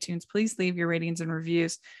on iTunes, please leave your ratings and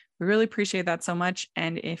reviews. We really appreciate that so much.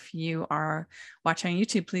 And if you are watching on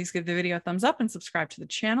YouTube, please give the video a thumbs up and subscribe to the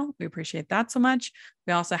channel. We appreciate that so much.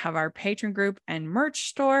 We also have our Patreon group and merch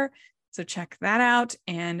store. So check that out.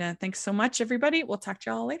 And thanks so much, everybody. We'll talk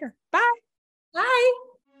to y'all later. Bye. Bye.